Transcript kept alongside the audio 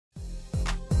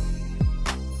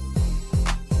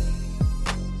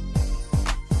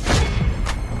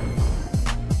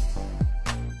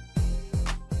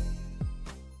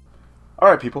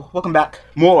Alright people, welcome back.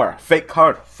 More Fake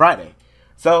Card Friday.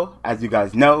 So, as you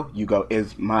guys know, Yugo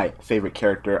is my favorite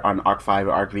character on Arc 5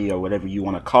 or Arc V or whatever you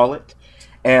want to call it.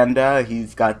 And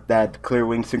he's got that Clear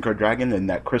Wing Synchro Dragon and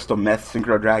that Crystal Meth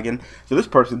Synchro Dragon. So this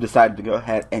person decided to go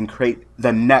ahead and create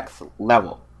the next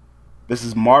level. This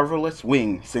is Marvelous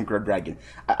Wing Synchro Dragon.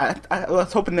 I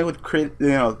was hoping they would create,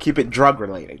 keep it drug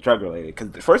related. Because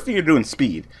the first thing you're doing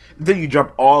speed, then you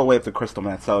jump all the way up to Crystal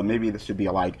Meth. So maybe this should be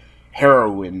like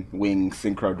Heroin Wing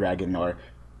Synchro Dragon, or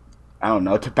I don't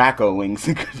know, Tobacco Wing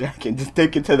Synchro Dragon. Just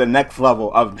take it to the next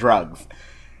level of drugs.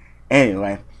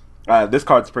 Anyway, this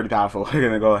card's pretty powerful. We're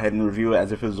gonna go ahead and review it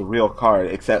as if it was a real card,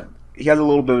 except he has a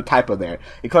little bit of typo there.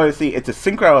 You clearly see it's a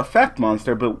synchro effect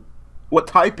monster, but what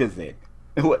type is it?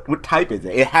 What type is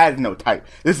it? It has no type.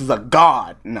 This is a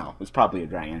god. No, it's probably a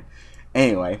dragon.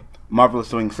 Anyway,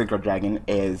 Marvelous Wing Synchro Dragon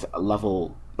is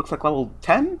level. Looks like level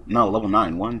 10? No, level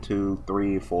 9. 1, 2,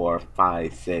 3, 4,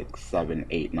 5, 6, 7,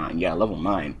 8, 9. Yeah, level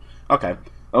 9. Okay.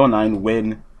 Level 9,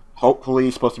 win.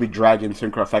 Hopefully supposed to be Dragon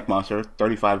Synchro Effect Monster.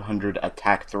 3,500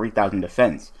 attack, 3,000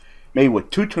 defense. Made with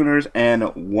 2 tuners and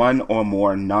 1 or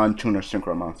more non-tuner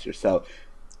Synchro Monsters. So,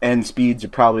 and speeds are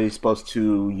probably supposed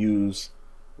to use,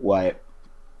 what?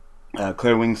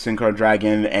 Clear Wing Synchro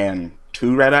Dragon and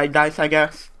 2 red-eye dice, I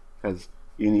guess? Because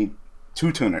you need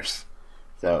 2 tuners.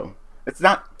 So it's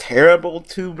not terrible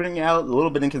to bring out, a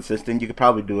little bit inconsistent. You could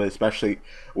probably do it, especially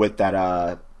with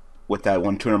that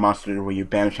one tuner monster where you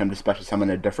banish him to special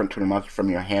summon a different tuner monster from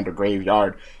your hand or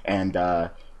graveyard, and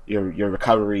your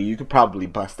recovery. You could probably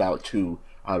bust out 2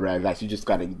 red dice. You just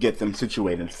got to get them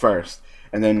situated first,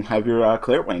 and then have your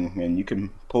Clear Wing, and you can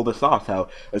pull this off. So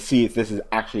let's see if this is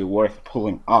actually worth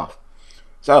pulling off.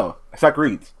 So effect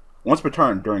reads: once per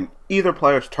turn during either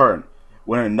player's turn,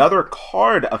 when another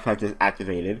card effect is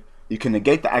activated, you can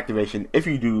negate the activation. If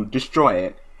you do, destroy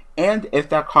it. And if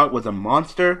that card was a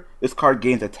monster, this card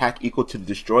gains attack equal to the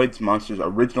destroyed monster's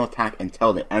original attack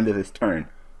until the end of his turn.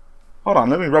 Hold on,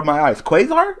 let me rub my eyes.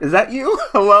 Quasar? Is that you?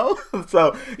 Hello?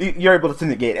 So, you're able to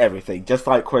negate everything, just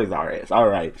like Quasar is.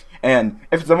 Alright. And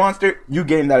if it's a monster, you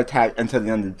gain that attack until the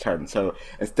end of the turn. So,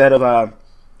 instead of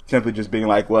simply just being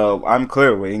like, well, I'm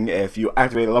Clear Wing, if you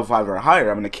activate a level 5 or higher,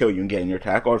 I'm going to kill you and gain your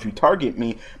attack. Or if you target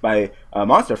me by a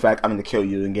monster effect, I'm going to kill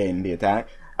you and gain the attack.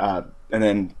 And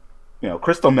then,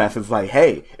 Crystal Meth is like,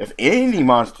 hey, if any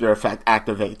monster effect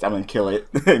activates, I'm going to kill it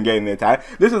and gain the attack.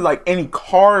 This is like any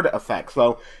card effect.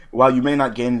 So, while you may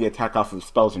not gain the attack off of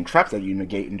spells and traps that you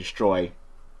negate and destroy,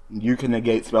 you can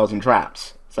negate spells and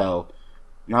traps. So,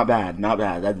 not bad, not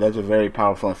bad. That's a very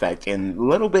powerful effect, and a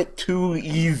little bit too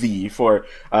easy for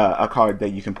a card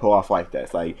that you can pull off like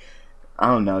this. Like, I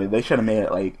don't know, they should have made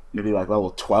it like maybe like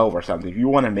level 12 or something. If you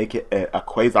want to make it a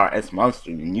Quasar-esque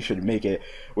monster, then you should make it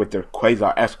with the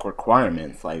Quasar-esque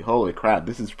requirements. Like, holy crap,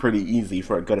 this is pretty easy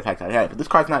for a good effect like that. But this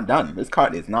card's not done. This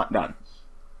card is not done.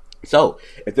 So,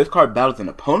 if this card battles an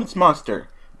opponent's monster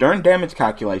during damage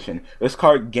calculation, this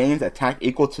card gains attack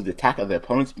equal to the attack of the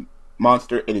opponent's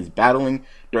monster it is battling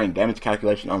during damage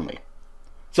calculation only.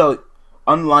 So,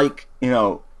 unlike,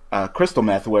 Crystal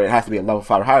Meth, where it has to be a level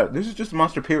 5 or higher, this is just a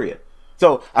monster, period.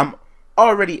 So, I'm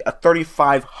already a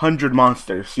 3,500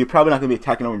 monster, so you're probably not going to be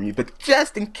attacking over me, but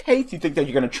just in case you think that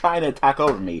you're going to try to attack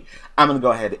over me, I'm going to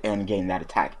go ahead and gain that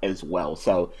attack as well.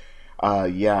 So,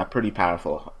 yeah, pretty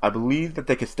powerful. I believe that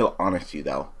they can still honest you,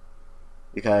 though,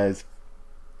 because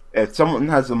if someone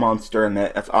has a monster and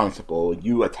that's honestable,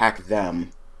 you attack them,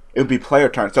 it would be player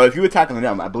turn. So if you attack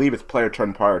them, I believe it's player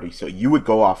turn priority. So you would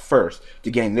go off first to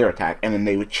gain their attack, and then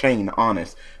they would chain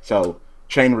honest. So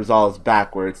chain resolves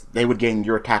backwards. They would gain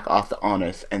your attack off the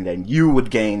honest, and then you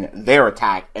would gain their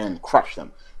attack and crush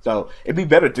them. So it'd be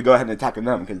better to go ahead and attack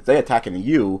them, because if they attacking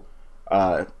you,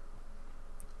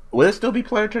 would it still be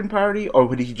player turn priority, or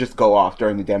would he just go off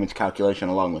during the damage calculation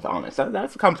along with honest?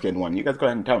 That's a complicated one. You guys go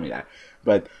ahead and tell me that.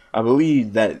 But I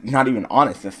believe that not even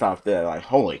honest and stuff, they're like,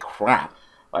 holy crap.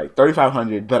 Like,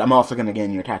 3,500, but I'm also going to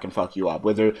gain your attack and fuck you up.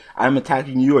 Whether I'm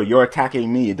attacking you or you're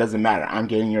attacking me, it doesn't matter. I'm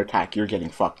getting your attack, you're getting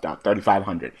fucked up.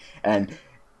 3,500. And,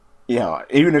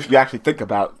 even if you actually think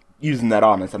about using that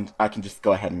honest, I can just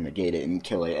go ahead and negate it and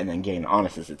kill it and then gain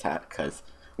honest's attack, because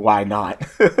why not?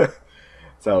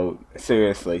 So,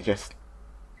 seriously, just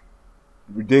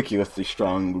ridiculously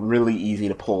strong, really easy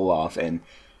to pull off, and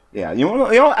yeah,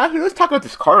 actually, let's talk about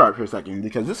this card art for a second,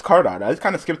 because this card art, I just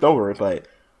kind of skipped over it, but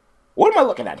what am I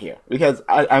looking at here? Because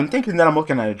I'm thinking that I'm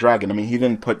looking at a dragon. I mean, he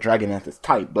didn't put dragon as his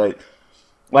type, but,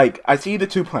 like, I see the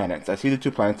 2 planets. I see the 2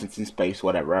 planets, it's in space,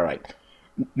 whatever, alright.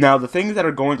 Now, the things that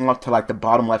are going up to, like, the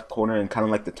bottom left corner and kind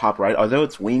of, like, the top right, although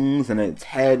its wings and its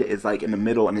head is, like, in the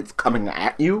middle and it's coming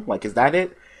at you, like, is that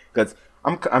it? Because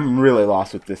I'm really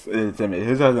lost with this image.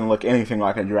 This doesn't look anything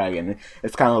like a dragon.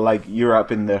 It's kind of like you're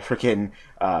up in the freaking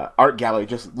art gallery,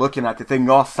 just looking at the thing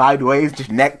all sideways,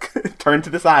 just neck turned to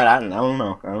the side. I don't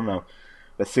know.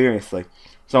 But seriously,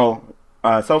 so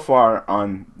so far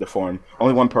on the forum,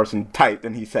 only one person typed,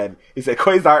 and he said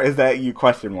Quasar, is that you?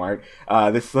 Question mark.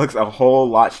 This looks a whole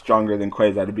lot stronger than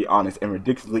Quasar, to be honest, and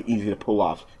ridiculously easy to pull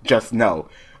off. Just know,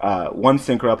 one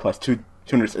Synchro plus two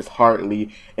tuners is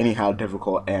hardly anyhow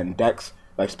difficult, and decks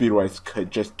like Speedways could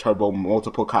just turbo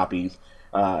multiple copies.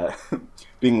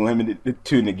 Being limited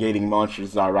to negating monsters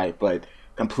is alright, but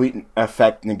complete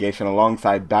effect negation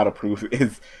alongside battleproof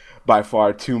is by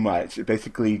far too much.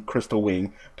 Basically, Crystal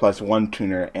Wing plus one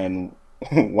tuner and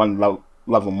one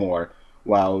level more,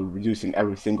 while reducing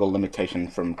every single limitation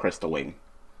from Crystal Wing.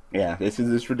 Yeah, this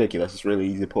is ridiculous. It's really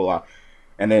easy to pull off.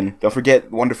 And then don't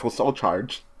forget Wonderful Soul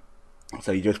Charge.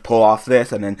 So you just pull off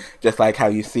this, and then just like how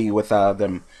you see with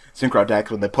them Synchro decks,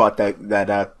 when they pull out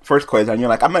that first Quasar, and you're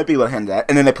like, I might be able to handle that,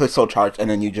 and then they put Soul Charge, and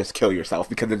then you just kill yourself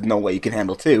because there's no way you can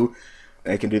handle two.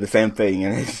 They can do the same thing,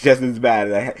 and it's just as bad.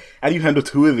 Like, how do you handle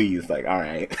two of these? Like, all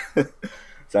right.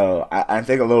 So I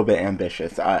think a little bit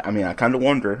ambitious. I mean, I kind of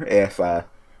wonder if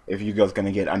Yubel's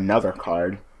gonna get another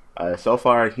card. So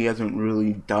far, he hasn't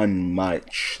really done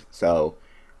much, so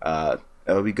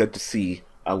it'll be good to see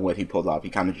what he pulled off. He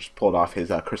kind of just pulled off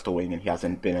his Crystal Wing, and he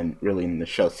hasn't been really in the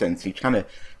show since. He kind of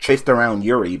chased around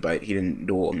Yuri, but he didn't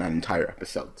duel in that entire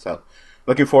episode. So,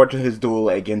 looking forward to his duel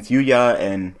against Yuya,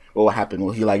 and what will happen?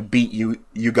 Will he like beat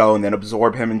Yugo and then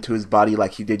absorb him into his body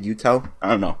like he did Yuto?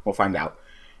 I don't know. We'll find out.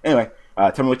 Anyway,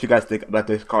 tell me what you guys think about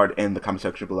this card in the comment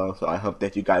section below. So I hope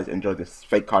that you guys enjoyed this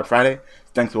Fake Card Friday.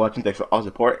 Thanks for watching. Thanks for all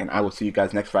support, and I will see you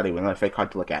guys next Friday with another fake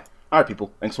card to look at. Alright,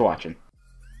 people. Thanks for watching.